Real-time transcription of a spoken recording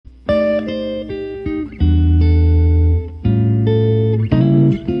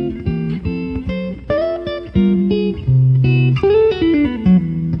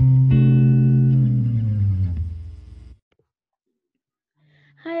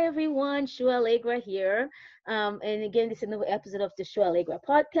everyone. Shua Allegra here. And again, this is another episode of the Shua Allegra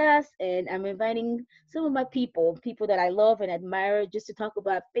podcast. And I'm inviting some of my people that I love and admire, just to talk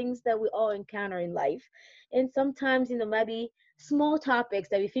about things that we all encounter in life. And sometimes, maybe small topics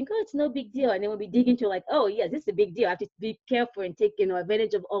that we think, oh, it's no big deal. And then when we dig into like, oh, yes, this is a big deal. I have to be careful and take,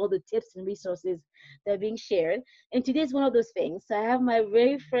 advantage of all the tips and resources that are being shared. And today is one of those things. So I have my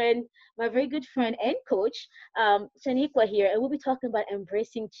very good friend and coach, Shaneequa here, and we'll be talking about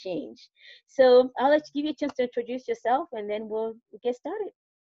embracing change. So I'll let you give you a chance to introduce yourself, and then we'll get started.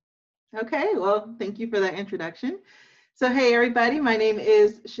 Okay, well, thank you for that introduction. So, hey, everybody, my name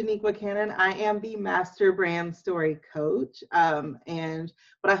is Shaneequa Cannon. I am the Master Brand Story Coach. And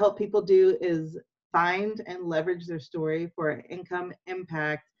what I help people do is find and leverage their story for income,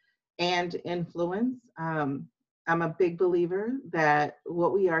 impact, and influence. I'm a big believer that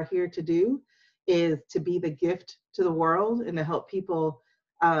what we are here to do is to be the gift to the world and to help people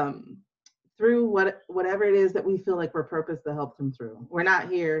um, through whatever it is that we feel like we're purposed to help them through. We're not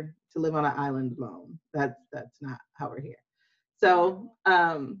here to live on an island alone. That's not how we're here. So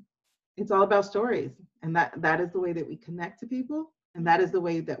it's all about stories, and that is the way that we connect to people, and that is the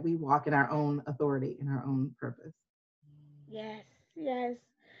way that we walk in our own authority, in our own purpose. Yes, yes.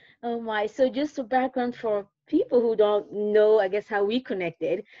 Oh my. So just a background for people who don't know, I guess, how we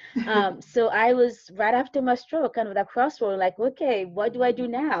connected. So I was right after my stroke, kind of that crossroad, like, okay, what do I do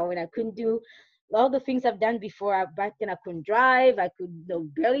now? And I couldn't do all the things I've done before. Back then I couldn't drive. I could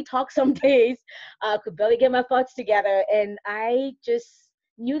barely talk some days. I could barely get my thoughts together. And I just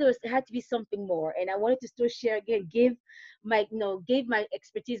knew there had to be something more. And I wanted to still share again, give my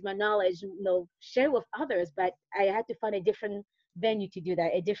expertise, my knowledge, share with others. But I had to find a different venue to do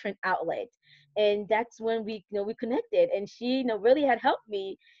that, a different outlet. And that's when we connected, and she really had helped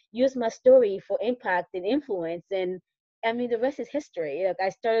me use my story for impact and influence. And I mean, the rest is history. Like, I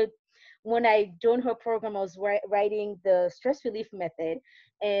started when I joined her program. I was writing the stress relief method,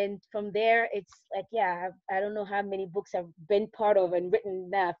 and from there it's like, yeah, I don't know how many books I've been part of and written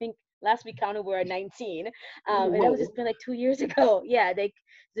now. I think last we counted we're at 19. And that was Whoa. just been like 2 years ago. Yeah, like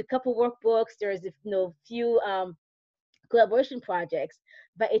there's a couple workbooks, there's a few collaboration projects.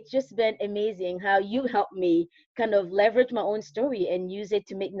 But it's just been amazing how you helped me kind of leverage my own story and use it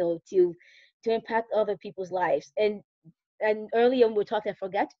to make to impact other people's lives. And earlier when we were talking, I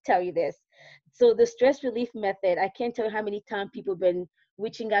forgot to tell you this. So the stress relief method, I can't tell you how many times people have been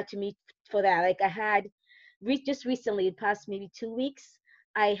reaching out to me for that. Like, I had just recently, the past maybe 2 weeks,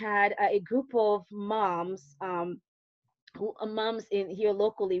 I had a group of moms, moms in here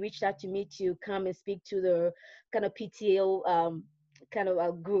locally, reached out to me to come and speak to the kind of PTO, kind of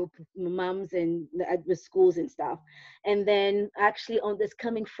a group, moms and at the schools and stuff. And then actually on this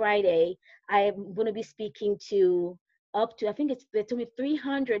coming Friday, I'm going to be speaking to up to, I think it's, they told me,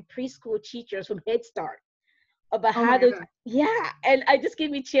 300 preschool teachers from Head Start about Oh how my to, God. yeah. And I just gave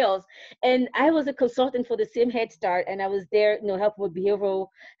me chills. And I was a consultant for the same Head Start, and I was there, helping with behavioral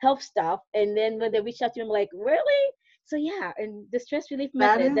health stuff. And then when they reached out to me, I'm like, really? So yeah, and the stress relief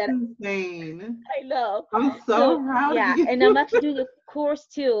That method is that insane. I love. I'm so So proud of yeah, you. and I'm actually doing a course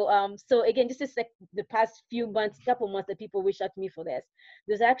too. So again, this is like the past few months, couple months, that people reached out to me for this.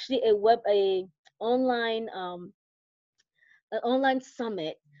 There's actually a online an online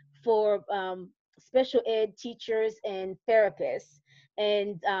summit for special ed teachers and therapists.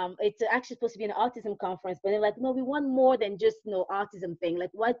 And it's actually supposed to be an autism conference, but they're like, no, we want more than just autism thing.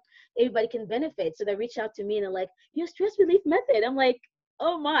 Like, what everybody can benefit. So they reach out to me and they're like, your stress relief method. I'm like,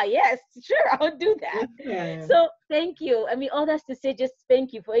 oh my, yes, sure, I'll do that. Listen, So thank you. I mean, all that's to say, just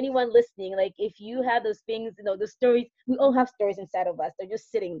thank you for anyone listening. Like, if you have those things, the stories, we all have stories inside of us. They're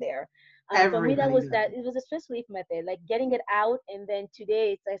just sitting there. For me, everybody does. that it was a stress relief method, like getting it out. And then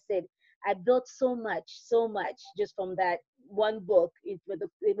today, it's, I said, I built so much just from that one book. Whether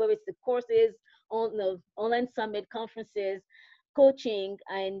it's the courses, on the online summit, conferences, coaching,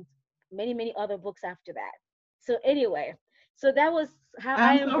 and many other books after that. So anyway, so that was how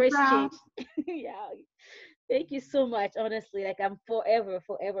I I'm so embraced proud. change. Yeah, thank you so much. Honestly, like, I'm forever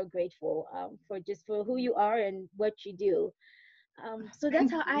grateful, for who you are and what you do. So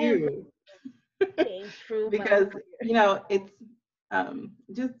that's Thank how I embrace you. change through my Because, career. it's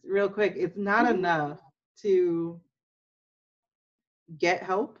just real quick, it's not Mhm. enough to get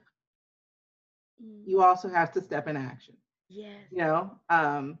help. Mm. You also have to step in action, Yes. you know?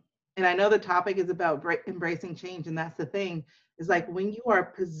 And I know the topic is about embracing change. And that's the thing, is like Yeah. when you are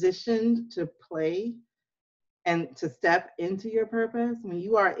positioned to play and to step into your purpose, when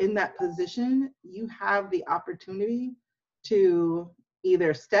you are in that position, you have the opportunity to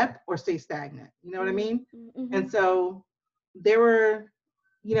either step or stay stagnant. You know what I Mm, mean? mm, And mhm. so there were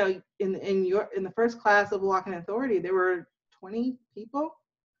you know, in the first class of Walking Authority, there were 20 people,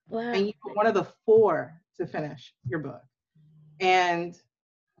 and Wow. you were one of the 4 to finish your book. And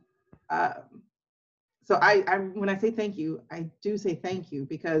um, so I when I say thank you, I do say thank you,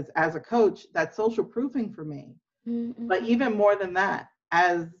 because as a coach, that's social proofing for me. But Mm-hmm. even more than that,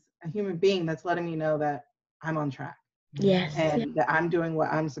 as a human being, that's letting me know that I'm on track Yes. Yeah. and that I'm doing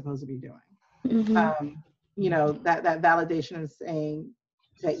what I'm supposed to be doing. Mm-hmm. Um, you know, that validation is saying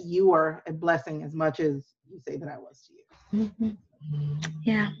that you are a blessing as much as you say that I was to you. Mm-hmm.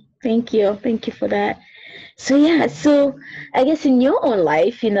 Yeah. Thank you. Thank you for that. So yeah, so I guess in your own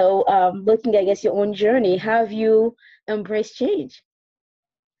life, looking, I guess, your own journey, how have you embraced change?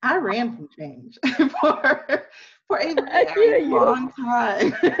 I ran from change for a I hear very you. long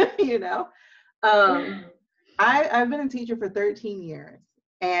time. You know, um, I've been a teacher for 13 years,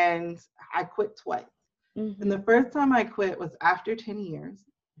 and I quit twice. And the Mm-hmm. first time I quit was after 10 years.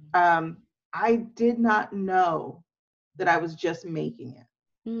 Um, I did not know that I was just making it.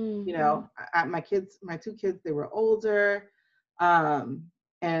 You Mm-hmm. know, my 2 kids, they were older. Um,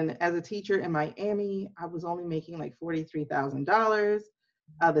 and as a teacher in Miami, I was only making like $43,000.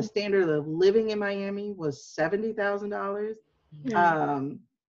 The standard of living in Miami was $70,000. Yeah. Um,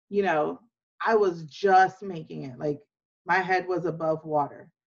 you know, I was just making it. Like, my head was above water.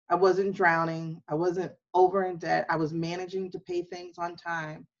 I wasn't drowning. I wasn't over in debt. I was managing to pay things on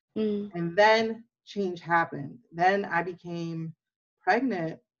time. Mm, And then change happened. Then I became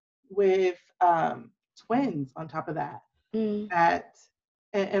pregnant with twins on top of that. mm, That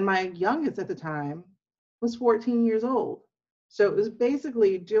and my youngest at the time was 14 years old. So it was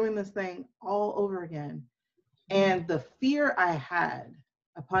basically doing this thing all over again. And the fear I had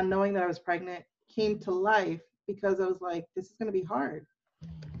upon knowing that I was pregnant came to life, because I was like, this is going to be hard.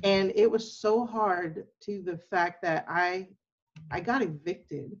 And it was so hard, to the fact that I got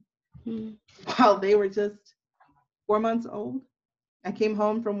evicted mm, while they were just 4 months old. I came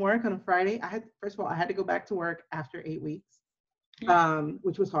home from work on a Friday. First of all, I had to go back to work after 8 weeks, yeah.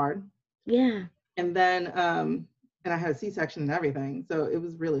 which was hard. Yeah. And then, and I had a C-section and everything, so it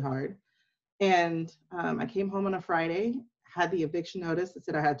was really hard. And I came home on a Friday, had the eviction notice that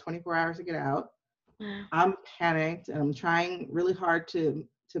said I had 24 hours to get out. Wow. I'm panicked, and I'm trying really hard to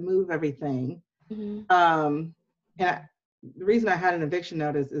move everything. Mm-hmm. Um, and the reason I had an eviction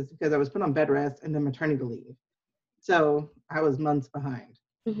notice is because I was put on bed rest and then maternity leave. So I was months behind.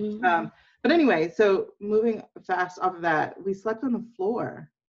 Mm-hmm. Um, but anyway, so moving fast off of that, we slept on the floor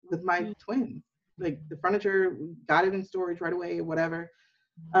with my twins. Like, the furniture, we got it in storage right away, whatever.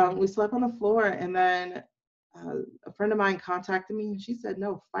 We slept on the floor, and then a friend of mine contacted me, and she said,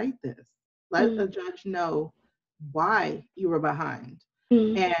 "No, fight this. Let Mm-hmm. the judge know why you were behind."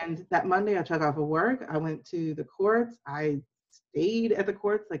 Mm-hmm. And that Monday, I took off of work. I went to the courts. I stayed at the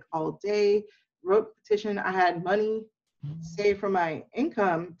courts like all day, wrote a petition. I had money saved from my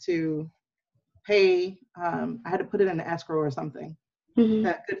income to pay. I had to put it in an escrow or something. Mm-hmm.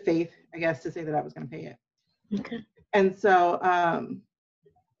 That good faith, I guess, to say that I was going to pay it. Okay. And so,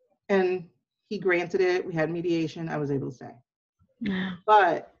 and he granted it. We had mediation. I was able to stay. Wow.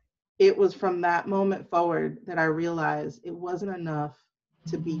 But it was from that moment forward that I realized it wasn't enough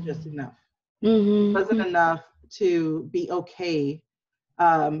to be just enough. It wasn't Mm-hmm. enough to be okay.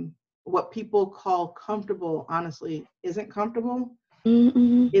 Um, what people call comfortable, honestly, isn't comfortable.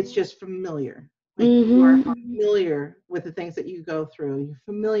 Mm-hmm. It's just familiar. Like, you are Mm-hmm. familiar with the things that you go through. You're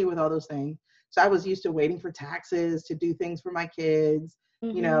familiar with all those things. So I was used to waiting for taxes to do things for my kids,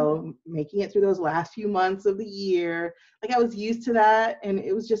 Mm-hmm. making it through those last few months of the year. Like, I was used to that, and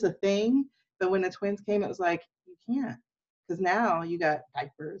it was just a thing. But when the twins came, it was like, you can't, because now you got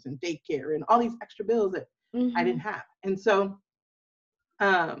diapers and daycare and all these extra bills that I didn't Mm-hmm. have. And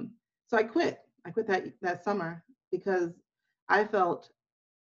um, so I quit. I quit that summer, because I felt,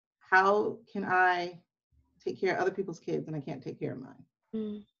 how can I take care of other people's kids and I can't take care of mine?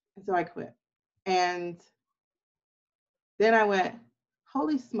 Mm-hmm. And so I quit. And then I went,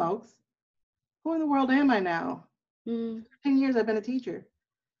 holy smokes, who in the world am I now? Mm-hmm. 10 years I've been a teacher.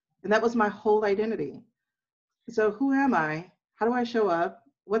 And that was my whole identity. So who am I? How do I show up?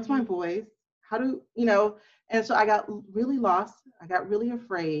 What's my voice? How do, and so I got really lost. I got really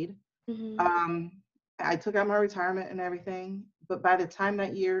afraid. Mm-hmm. Um, I took out my retirement and everything. But by the time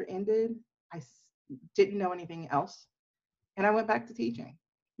that year ended, didn't know anything else. And I went back to teaching.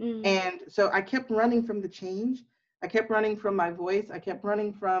 Mm-hmm. And so I kept running from the change. I kept running from my voice. I kept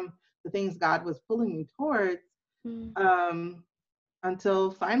running from the things God was pulling me towards, Mm-hmm. um, until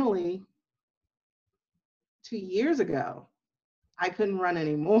finally 2 years ago, I couldn't run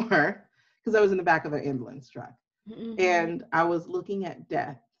anymore because I was in the back of an ambulance truck. Mhm. and I was looking at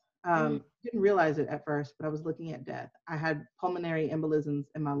death. Mhm. Didn't realize it at first, but I was looking at death. I had pulmonary embolisms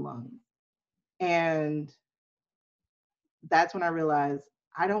in my lungs. And that's when I realized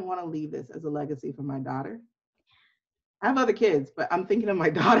I don't want to leave this as a legacy for my daughter. I have other kids, but I'm thinking of my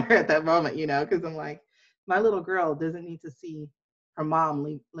daughter at that moment, because I'm like, my little girl doesn't need to see her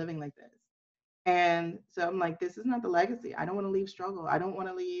mom living like this. And so I'm like, this is not the legacy. I don't want to leave struggle. I don't want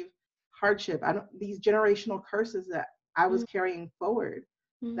to leave hardship. I don't these generational curses that I was Mhm. carrying forward,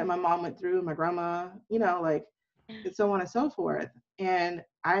 that Mhm. my mom went through, my grandma, like, Yeah. and so on and so forth. And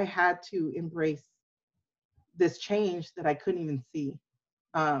I had to embrace this change that I couldn't even see.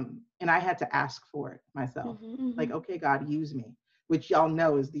 And I had to ask for it myself. Mhm. Like, Mhm. okay, God, use me, which y'all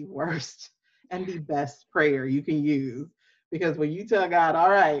know is the worst and the best prayer you can use. Because when you tell God, all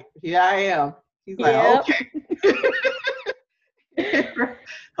right, here I am, He's like, Yep. okay,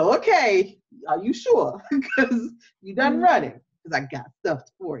 okay, are you sure? Because you done Mhm. running, because I got stuff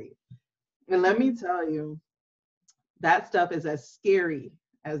for you. And let me Mhm. tell you, that stuff is as scary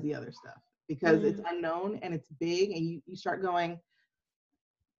as the other stuff because it's Mhm. unknown and it's big, and you start going,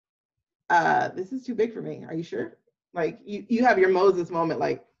 this is too big for me. Are you sure? Like you have your Moses moment,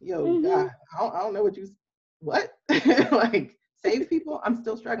 like, yo, Mhm. God, I don't know what? Like, save people? I'm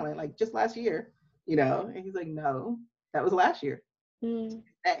still struggling. Like, just last year, And he's like, no, that was last year. Mhm.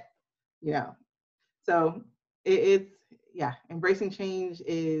 Hey, you know. So it's yeah, embracing change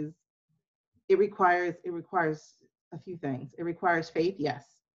it requires a few things. It requires faith, yes.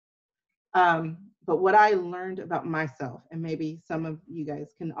 But what I learned about myself, and maybe some of you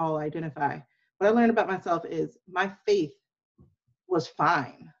guys can all identify, what I learned about myself is my faith was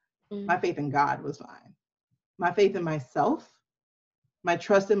fine. My Mhm. faith in God was fine. My faith in myself, my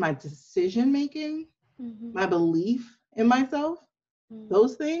trust in my decision making, Mhm. my belief in myself, Mhm.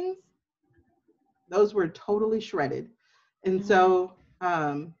 those things, those were totally shredded. And Mhm. so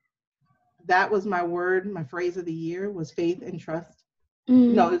that was my word, my phrase of the year was faith and trust.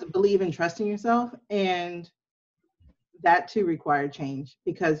 No, it Mhm. was believe and trust in yourself. And that too required change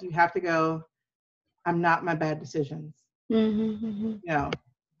because you have to go, I'm not my bad decisions. Mhm. Mhm. You know,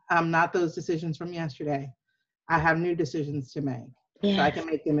 I'm not those decisions from yesterday. I have new decisions to make. So I Yes. can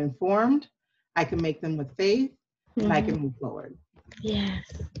make them informed, I can make them with faith, and I Mhm. can move forward. Yes.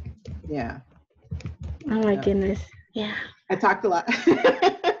 Yeah. Oh my So goodness. Yeah. I talked a lot.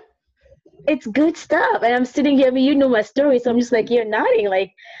 It's good stuff. And I'm sitting here, I mean, you know my story, so I'm just like, you're nodding.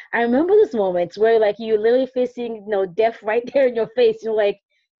 Like, I remember those moments where, like, you're literally facing, death right there in your face. You're like,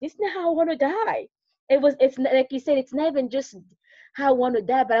 this is not how I want to die. Like you said, it's not even just how I want to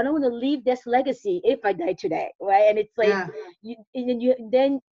die, but I don't want to leave this legacy if I die today, right? And it's like, Yeah.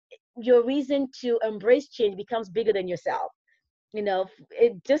 then your reason to embrace change becomes bigger than yourself.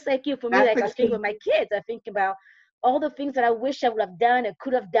 It just like you, for me, That's like the I was thinking with key. my kids, I think about all the things that I wish I would have done and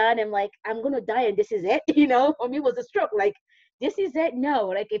could have done, and like, I'm gonna die and this is it. For me it was a stroke. Like, this is it. No,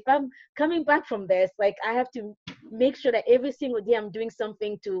 like, if I'm coming back from this, like, I have to make sure that every single day I'm doing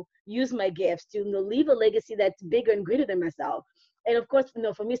something to use my gifts to, leave a legacy that's bigger and greater than myself. And of course,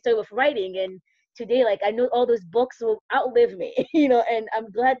 for me, started with writing, and today, like, I know all those books will outlive me. And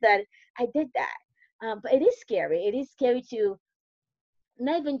I'm glad that I did that. But it is scary. It is scary to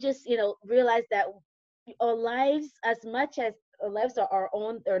not even just realize that our lives, as much as our lives are our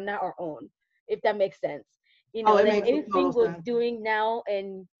own, they're not our own, if that makes sense. Oh, it That makes everything total we're sense. doing now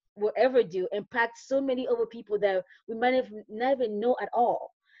and will ever do impacts so many other people that we might have never know at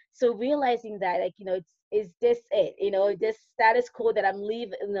all. So realizing that, like, it's is this it, this status quo that I'm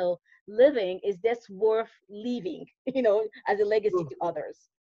living, is this worth leaving, as a legacy Ooh. to others.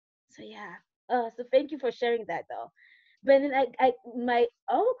 So yeah. So thank you for sharing that, though. But then my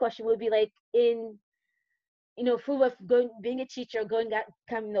other question would be, like, in full of going, being a teacher, going out,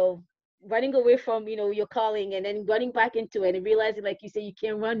 running away from your calling, and then running back into it, and realizing, like you say, you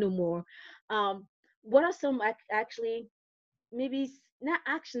can't run no more. Um, what are some actually, maybe not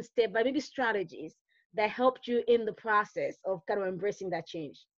action step, but maybe strategies that helped you in the process of kind of embracing that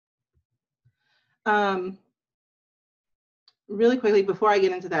change? Um, Really quickly before I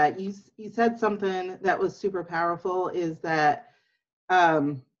get into that, you said something that was super powerful. Is that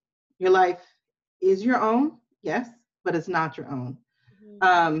um, your life is your own, yes, but it's not your own.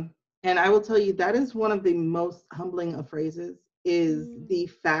 Um, and I will tell you that is one of the most humbling of phrases is Mm-hmm. the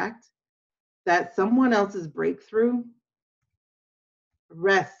fact that someone else's breakthrough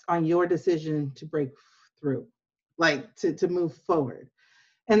rests on your decision to break through, like to move forward.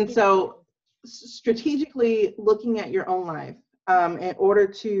 And It so does. strategically looking at your own life in order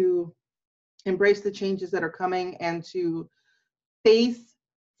to embrace the changes that are coming and to face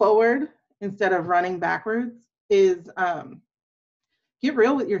forward instead of running backwards is get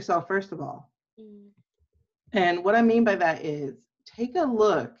real with yourself, first of all. Mm, And what I mean by that is take a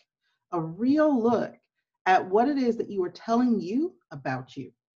look, a real look at what it is that you are telling you about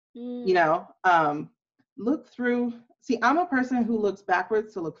you. You mm, know, look through. See, I'm a person who looks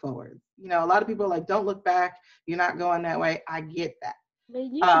backwards to look forward. You know, a lot of people are like, don't look back. You're not going that way. I get that. but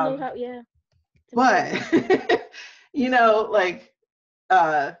you need to know Um, how. Yeah, it's but, important. you know, like,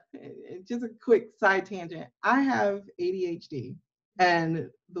 uh, just a quick side tangent. I have ADHD, and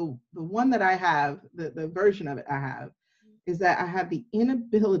the one that I have, the version of it I have, is that I have the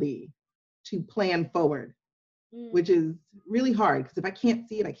inability to plan forward, which Mm, is really hard because if I can't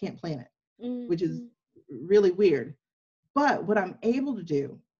see it, I can't plan it, mm, which is mm, really weird. But what I'm able to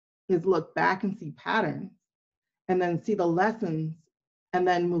do is look back and see patterns and then see the lessons and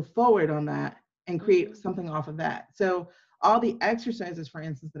then move forward on that and create mm, something off of that. So all the exercises, for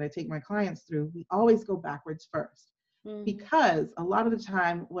instance, that I take my clients through, we always go backwards first mm, because a lot of the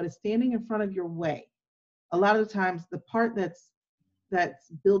time what is standing in front of your way, a lot of the times the part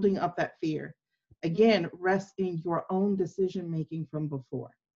that's building up that fear, mm, again, rests in your own decision making from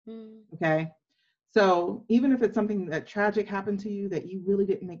before. mm, Okay. So even if it's something that tragic happened to you that you really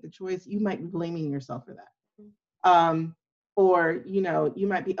didn't make the choice, you might be blaming yourself for that. mm, um, or you know, you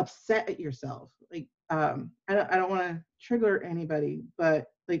might be upset at yourself. Like, I don't want to trigger anybody, but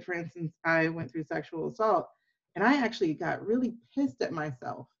like for instance, I went through sexual assault, and I actually got really pissed at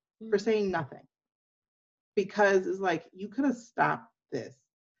myself for mm, saying nothing because it's like you could have stopped this.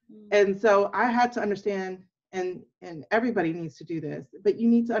 mm, And so I had to understand, and everybody needs to do this, but you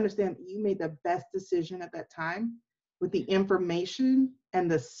need to understand that you made the best decision at that time with the information and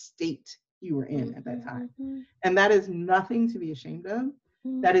the state you were in at that time. mhm, mhm, And that is nothing to be ashamed of.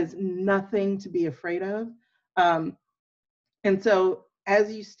 mm, That is nothing to be afraid of. Um, and so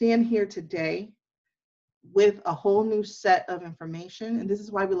as you stand here today with a whole new set of information, and this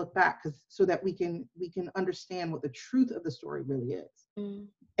is why we look back, because so that we can understand what the truth of the story really is. mm,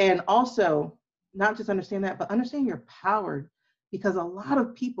 And also not just understand that, but understand your power, because a lot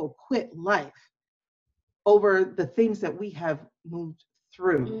of people quit life over the things that we have moved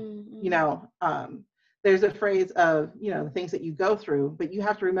through. mm, You mm, know, there's a phrase of, you know, the things that you go through, but you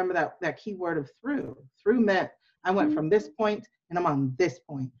have to remember that key word of through. Through meant I went mm, from this point and I'm on this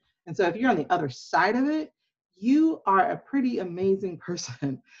point. And so if you're on the other side of it, you are a pretty amazing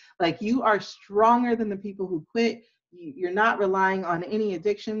person. Like you are stronger than the people who quit. You're not relying on any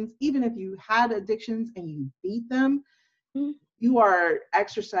addictions. Even if you had addictions and you beat them, mm, you are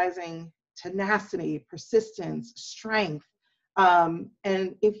exercising tenacity, persistence, strength.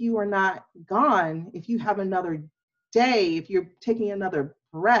 And if you are not gone, if you have another day, if you're taking another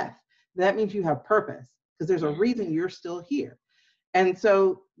breath, that means you have purpose because there's a yeah, reason you're still here. And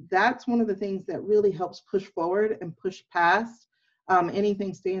so that's one of the things that really helps push forward and push past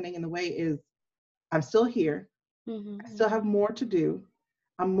anything standing in the way is I'm still here. mhm, I still have mhm, more to do.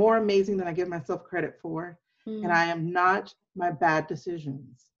 I'm more amazing than I give myself credit for. And mm, I am not my bad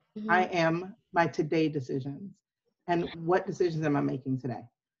decisions. I mhm, am my today decisions. And what decisions am I making today?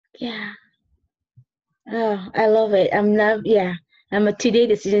 yeah. Oh, I love it. I'm not, yeah. I'm a today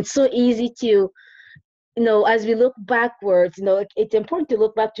decision. It's so easy to, as we look backwards, it's important to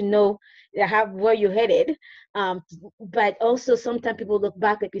look back to know how where you're headed. But also sometimes people look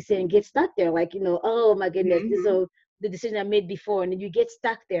back, like you said, and get stuck there, like, oh my goodness, Mm-hmm. so the decision I made before, and then you get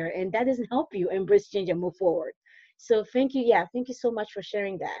stuck there, and that doesn't help you embrace change and move forward. So thank you, yeah, thank you so much for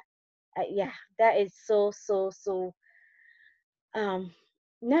sharing that. Yeah, that is so so so um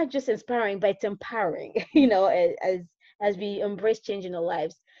not just inspiring, but it's empowering, as we embrace change in our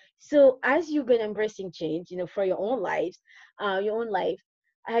lives. So as you've been embracing change, for your own lives, your own life,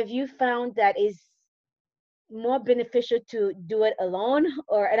 have you found that is more beneficial to do it alone,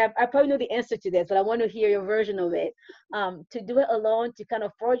 or, and I probably know the answer to this, but I want to hear your version of it, to do it alone, to kind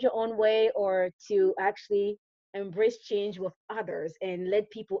of forge your own way, or to actually embrace change with others and let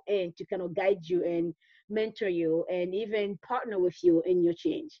people in to kind of guide you and mentor you and even partner with you in your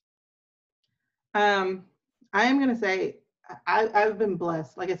change? Um, I am going to say I've been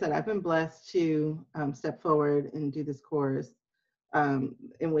blessed. Like I said, I've been blessed to step forward and do this course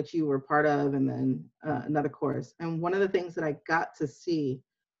in which you were part of, and then another course. And one of the things that I got to see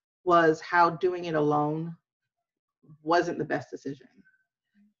was how doing it alone wasn't the best decision,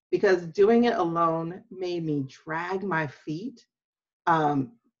 because doing it alone made me drag my feet,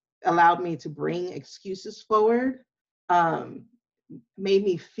 um, allowed me to bring excuses forward, um, made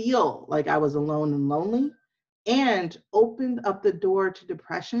me feel like I was alone and lonely, and opened up the door to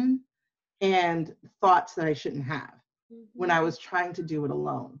depression and thoughts that I shouldn't have when I Mm-hmm. was trying to do it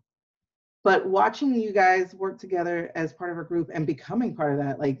alone. But watching you guys work together as part of a group and becoming part of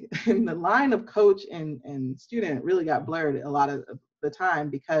that, like in the line of coach and student really got blurred a lot of the time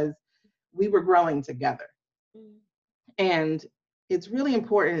because we were growing together. Mm, And it's really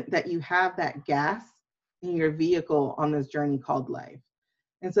important that you have that gas in your vehicle on this journey called life.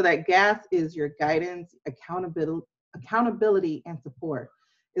 And so that gas is your guidance, accountability, and support.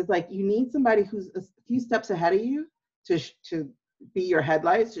 It's like you need somebody who's a few steps ahead of you to be your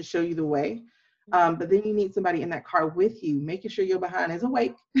headlights to show you the way. mm, But then you need somebody in that car with you, making sure your behind is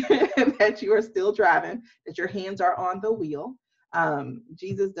awake, that you are still driving, that your hands are on the wheel.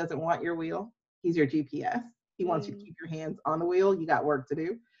 Jesus doesn't want your wheel; he's your GPS. He wants you to mm, keep your hands on the wheel. You got work to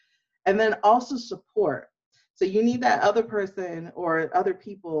do. And then also support. So you need that other person or other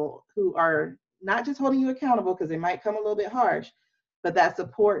people who are not just holding you accountable because they might come a little bit harsh, but that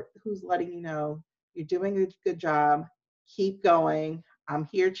support who's letting you know you're doing a good job, keep going. I'm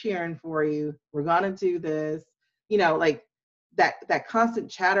here cheering for you. We're gonna do this. You know, like that constant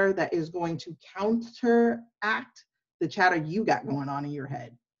chatter that is going to counteract the chatter you got going on in your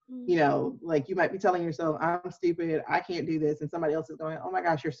head. You mm, know, like you might be telling yourself, I'm stupid, I can't do this. And somebody else is going, oh my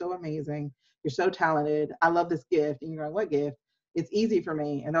gosh, you're so amazing. You're so talented. I love this gift. And you're like, what gift? It's easy for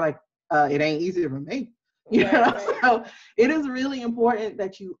me. And they're like, it ain't easy for me. You right, know, right. so it is really important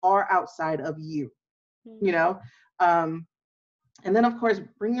that you are outside of you Mm, know. Um, and then of course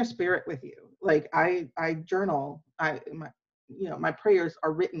bring your spirit with you. Like I journal. My prayers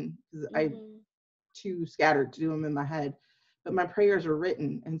are written because I mhm, too scattered to do them in my head, but my prayers are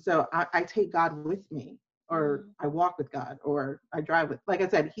written. And so I take God with me, or mm, I walk with God, or I drive with, like I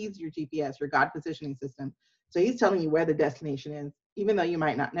said, he's your GPS, your God positioning system. So he's telling you where the destination is, even though you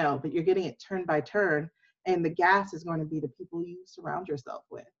might not know, but you're getting it turn by turn. And the gas is going to be the people you surround yourself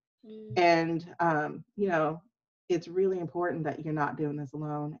with. mm, And, it's really important that you're not doing this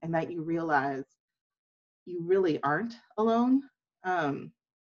alone and that you realize you really aren't alone. Um,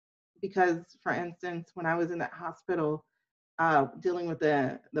 because for instance, when I was in that hospital dealing with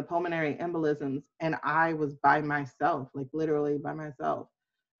the pulmonary embolisms, and I was by myself, like literally by myself,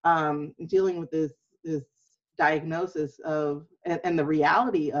 dealing with this diagnosis of and the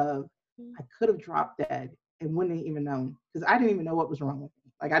reality of mm, I could have dropped dead and wouldn't have even known because I didn't even know what was wrong with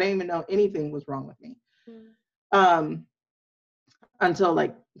me. Like I didn't even know anything was wrong with me mm, um, until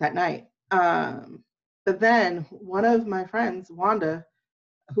like that night. But then one of my friends, Wanda,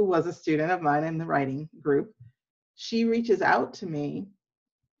 who was a student of mine in the writing group, she reaches out to me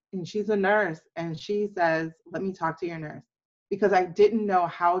and she's a nurse and she says, let me talk to your nurse because I didn't know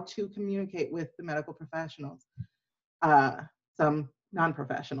how to communicate with the medical professionals, uh, some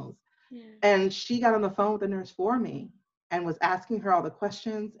non-professionals. yeah. And she got on the phone with the nurse for me and was asking her all the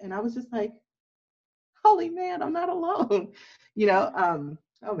questions. And I was just like, holy man, I'm not alone. You know, Mm,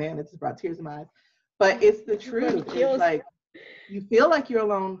 oh man, it just brought tears in my eyes. But mm. it's the You brought me truth. It's chills. like you feel like you're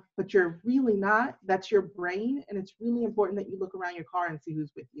alone, but you're really not. That's your brain. And it's really important that you look around your car and see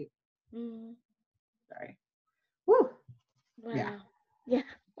who's with you. Mm, Sorry. Woo. Yeah. wow. Yeah.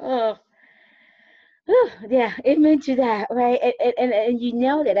 Oh, yeah, amen to that, right? And you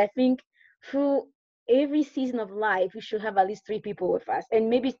nailed it. I think through every season of life, we should have at least three people with us, and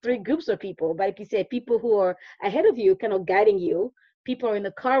maybe three groups of people. But like you said, people who are ahead of you, kind of guiding you. People are in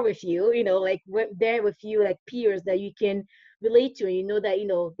the car with you, like there with you, like peers that you can relate to, and you know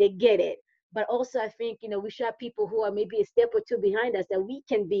that they get it. But also, I think we should have people who are maybe a step or two behind us that we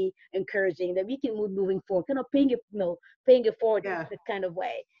can be encouraging, that we can move moving forward, kind of paying it forward Yeah. the kind of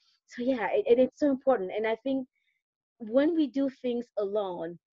way. So yeah, it's so important. And I think when we do things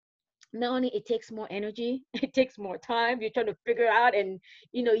alone, not only it takes more energy, it takes more time. You're trying to figure out, and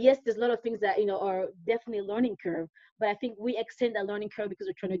yes, there's a lot of things that are definitely a learning curve. But I think we extend that learning curve because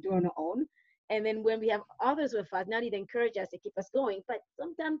we're trying to do it on our own. And then when we have others with us, not even encourage us to keep us going, but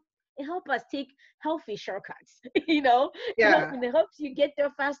sometimes it helps us take healthy shortcuts. Yeah. It helps you get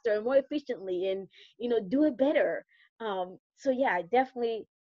there faster and more efficiently, and do it better. So yeah, definitely.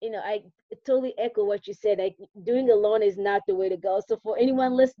 I totally echo what you said. Like doing alone is not the way to go. So for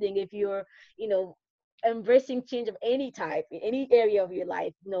anyone listening, if you're, you know, embracing change of any type in any area of your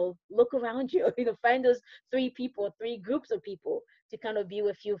life, look around you. Find those three people, three groups of people to kind of be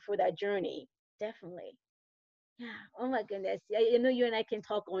with you for that journey. Definitely. Yeah. Oh my goodness. I know you and I can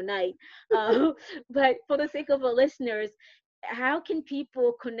talk all night. But for the sake of our listeners, how can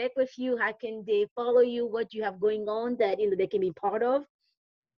people connect with you? How can they follow you? What do you have going on that they can be part of?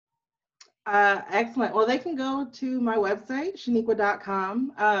 Excellent. Well, they can go to my website,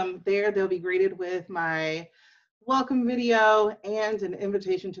 Shaneequa.com. There, they'll be greeted with my welcome video and an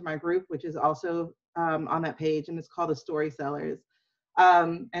invitation to my group, which is also on that page, and it's called the Story Sellers.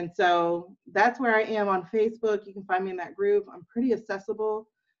 And so that's where I am on Facebook. You can find me in that group. I'm pretty accessible.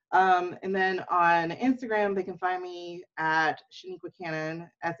 And then on Instagram, they can find me at Shaneequa Cannon,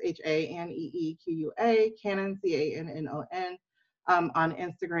 Shaneequa, Cannon, Cannon, on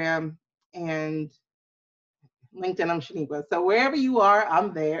Instagram, and LinkedIn, I'm Shaneequa. So wherever you are,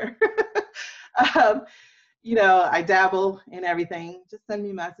 I'm there. um, I dabble in everything. Just send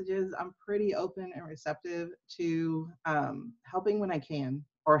me messages. I'm pretty open and receptive to helping when I can,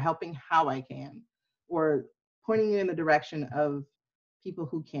 or helping how I can, or pointing you in the direction of people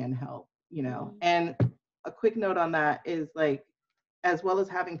who can help. Mm-hmm. And a quick note on that is, like, as well as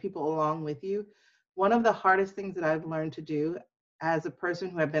having people along with you, one of the hardest things that I've learned to do as a person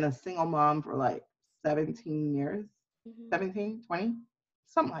who had been a single mom for like 17 years, Mm-hmm. 17, 20,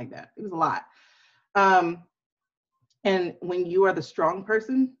 something like that. It was a lot. Um, and when you are the strong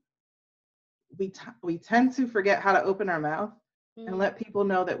person, we tend to forget how to open our mouth and Mm-hmm. let people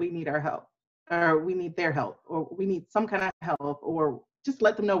know that we need our help, or we need their help, or we need some kind of help, or just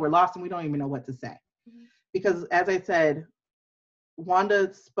let them know we're lost and we don't even know what to say. Because as I said,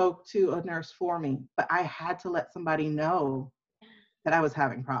 Wanda spoke to a nurse for me, but I had to let somebody know that I was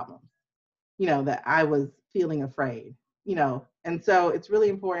having problems, that I was feeling afraid. And so it's really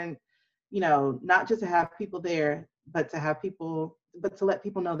important, not just to have people there, but to let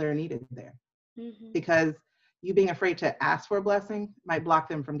people know they're needed there. Mm-hmm. Because you being afraid to ask for a blessing might block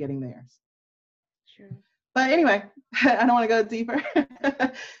them from getting theirs. Sure. But anyway, I don't want to go deeper.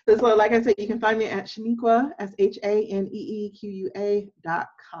 So, like I said, you can find me at Shaneequa,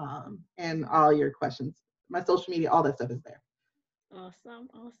 ShaneeQua.com, and all your questions. My social media, all that stuff is there. Awesome,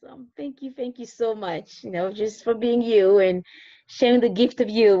 awesome. Thank you so much, just for being you and sharing the gift of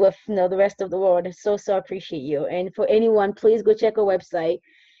you with, the rest of the world. So appreciate you. And for anyone, please go check our website.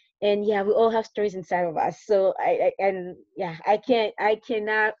 And yeah, we all have stories inside of us. So and yeah, I can't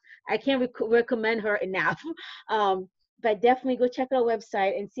recommend her enough. Um, but definitely go check our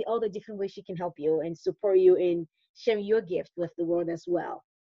website and see all the different ways she can help you and support you in sharing your gift with the world as well.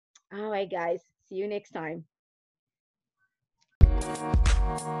 All right, guys. See you next time.